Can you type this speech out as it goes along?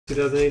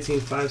2018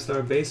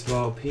 5-star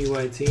baseball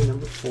PYT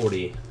number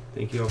 40.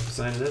 Thank you all for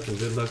signing up and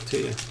good luck to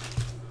you.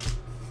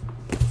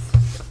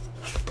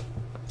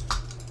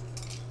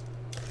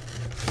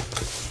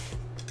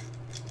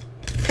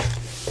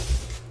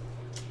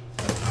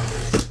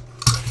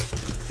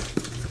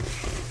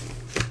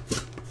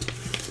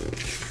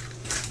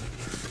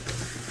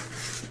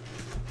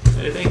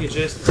 Hey, thank you,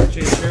 Jay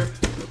Sharp.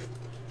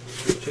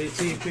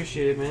 JT,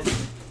 appreciate it, man.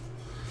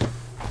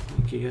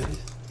 Thank you, guys.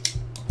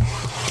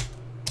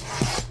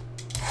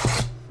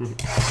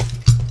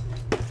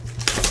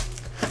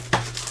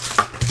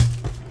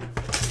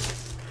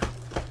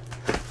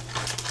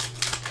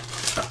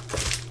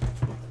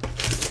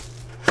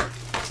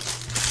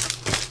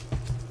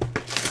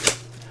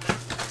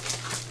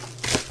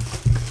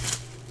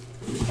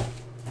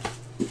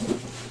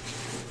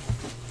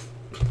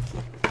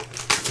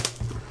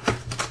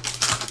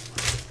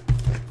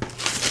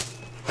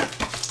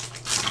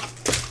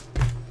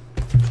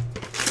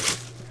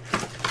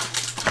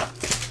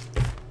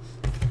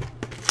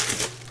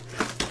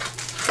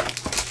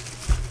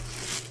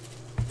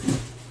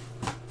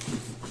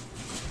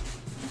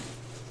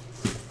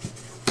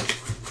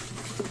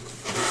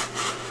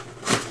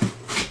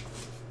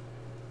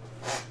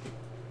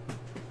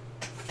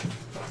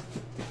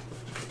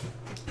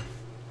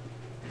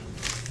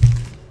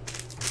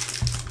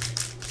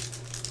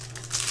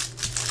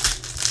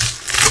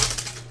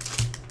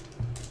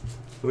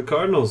 For the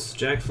Cardinals,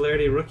 Jack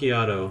Flaherty rookie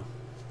auto.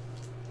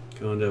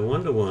 Going to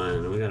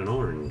 1/1. We got an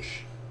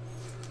orange.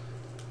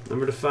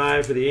 Number to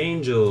 5 for the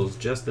Angels,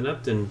 Justin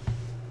Upton.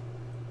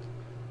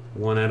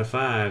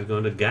 1/5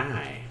 going to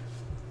Guy.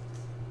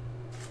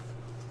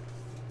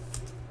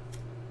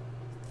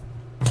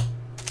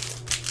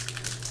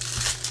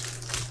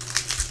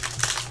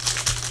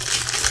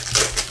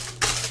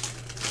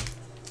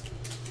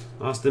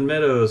 Austin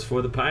Meadows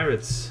for the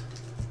Pirates.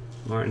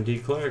 Martin D.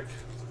 Clark,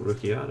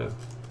 rookie auto.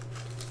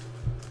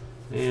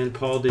 And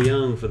Paul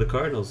DeYoung for the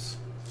Cardinals.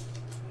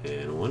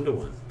 And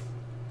 1/1.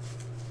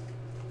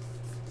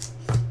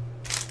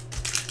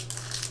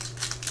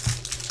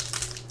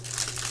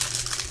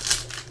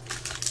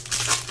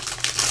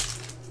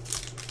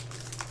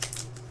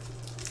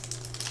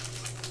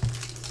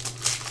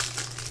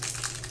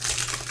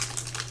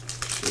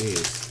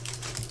 Jeez.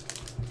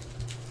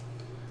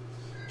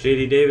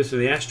 J.D. Davis for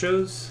the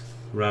Astros.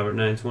 Robert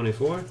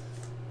 924.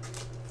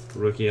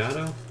 Rookie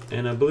auto.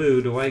 And a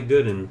blue Dwight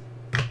Gooden.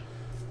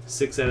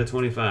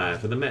 6/25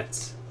 for the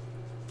Mets.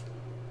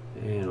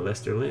 And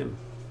Lester Lim.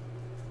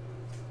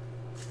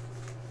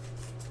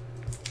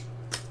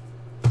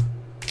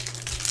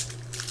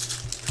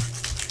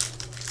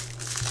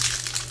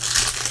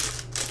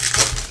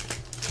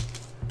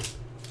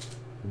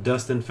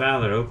 Dustin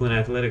Fowler, Oakland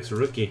Athletics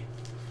rookie.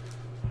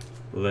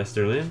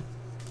 Lester Lim.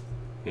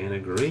 And a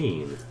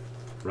green.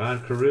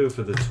 Rod Carew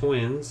for the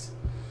Twins.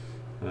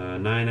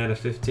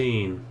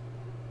 9/15.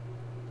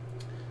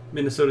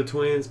 Minnesota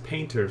Twins,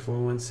 Painter,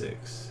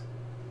 416.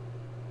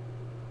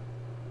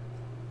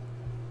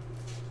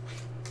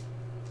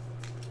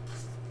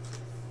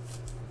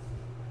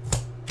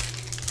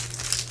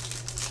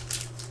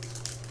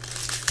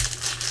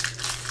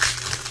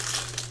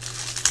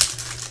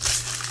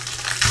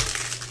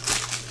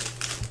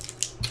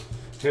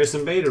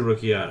 Harrison Bader,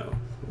 rookie auto.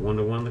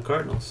 1/1 the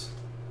Cardinals.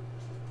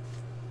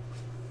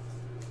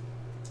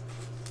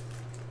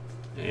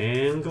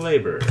 And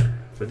Glaber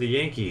for the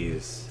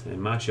Yankees. And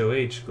Macho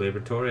H,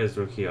 Glaber Torres,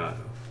 rookie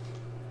auto.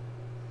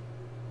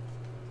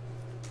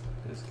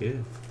 That's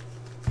good.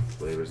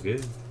 Glaber's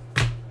good.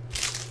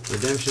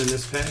 Redemption in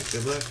this pack.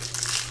 Good luck.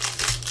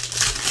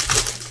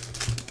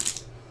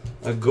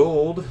 A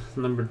gold,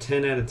 number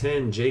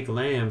 10/10, Jake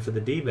Lamb for the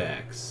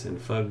D-backs.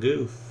 And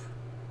Fagoof.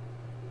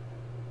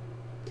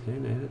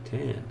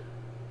 10/10.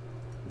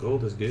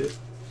 Gold is good.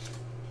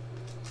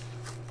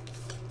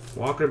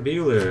 Walker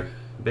Buehler,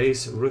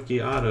 base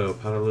rookie auto,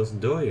 para los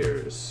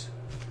Doyers.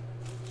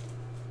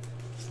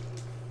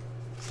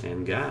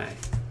 And Guy.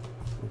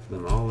 Both of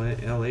them all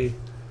LA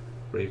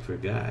break for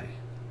Guy.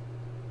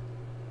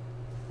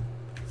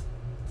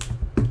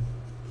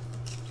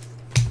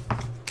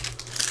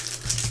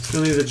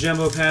 Still need a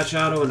jumbo patch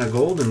auto and a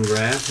golden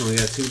graph, and we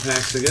got 2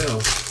 packs to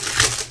go.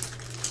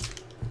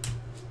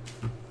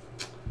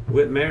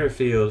 Whit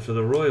Merrifield for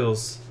the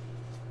Royals.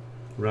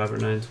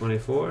 Robert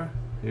 924.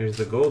 Here's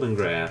the golden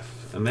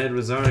graph. Ahmed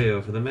Rosario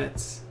for the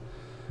Mets.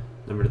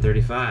 Number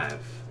 35.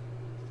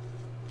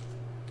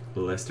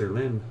 Lester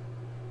Lim.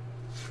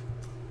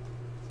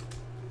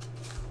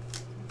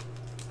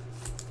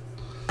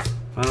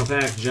 Final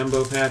pack,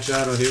 jumbo patch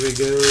auto. Here we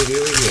go,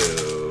 here we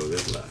go.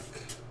 Good luck.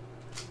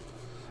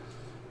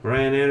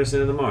 Brian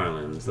Anderson of the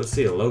Marlins. Let's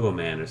see, a logo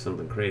man or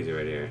something crazy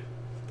right here.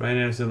 Brian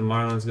Anderson of the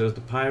Marlins goes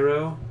to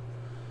Pyro.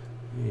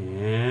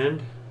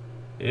 And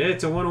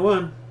it's a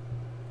 1/1.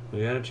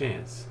 We got a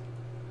chance.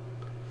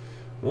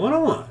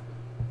 1/1.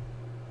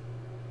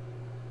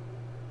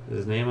 Is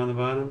his name on the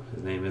bottom?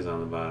 His name is on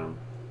the bottom.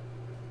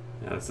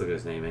 Now let's look at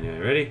his name anyway.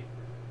 Ready?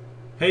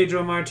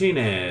 Pedro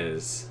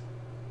Martinez.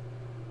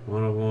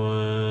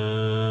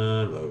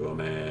 1/1. Logo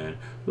man.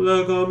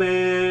 Logo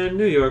Man,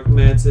 New York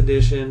Mets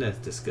edition. That's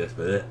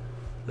disgusting.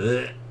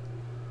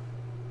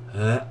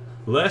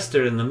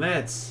 Lester in the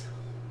Mets.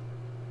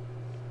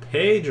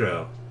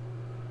 Pedro.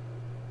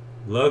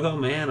 Logo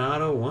Man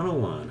Auto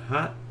 101.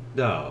 Hot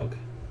dog.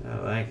 I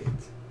like it.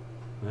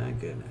 My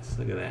goodness.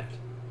 Look at that.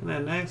 Isn't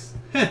that nice?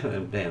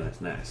 Damn, that's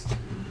nice.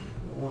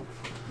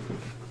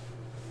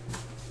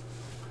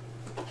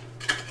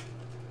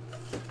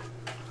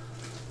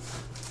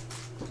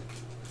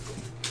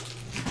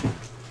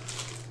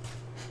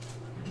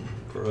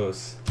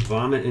 Gross.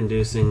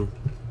 Vomit-inducing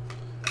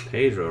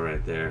Pedro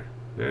right there.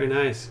 Very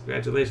nice.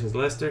 Congratulations,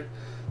 Lester.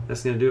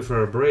 That's going to do it for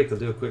our break. I'll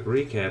do a quick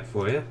recap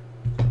for you.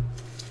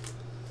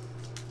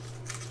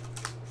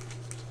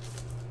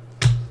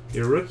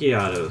 Your rookie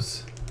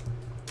autos.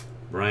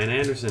 Brian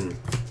Anderson,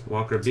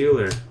 Walker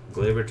Buehler,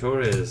 Gleyber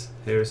Torres,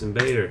 Harrison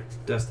Bader,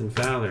 Dustin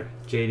Fowler,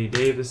 J.D.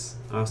 Davis,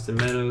 Austin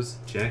Meadows,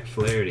 Jack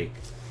Flaherty.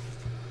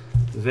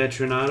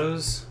 Veteran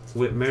autos,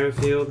 Whit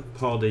Merrifield,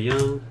 Paul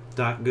DeYoung,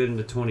 Doc Gooden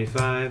to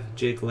 25,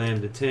 Jake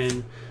Lamb to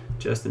 10,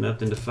 Justin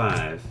Upton to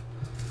 5.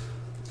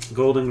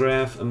 Golden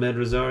Graph, Ahmed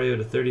Rosario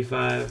to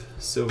 35,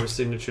 Silver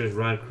Signatures,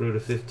 Rod Crew to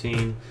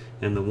 15,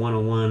 and the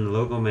 101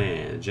 Logo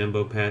Man,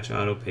 Jumbo Patch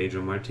Auto,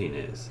 Pedro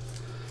Martinez.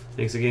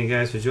 Thanks again,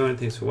 guys, for joining.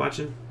 Thanks for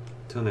watching.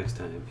 Until next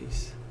time,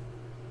 peace.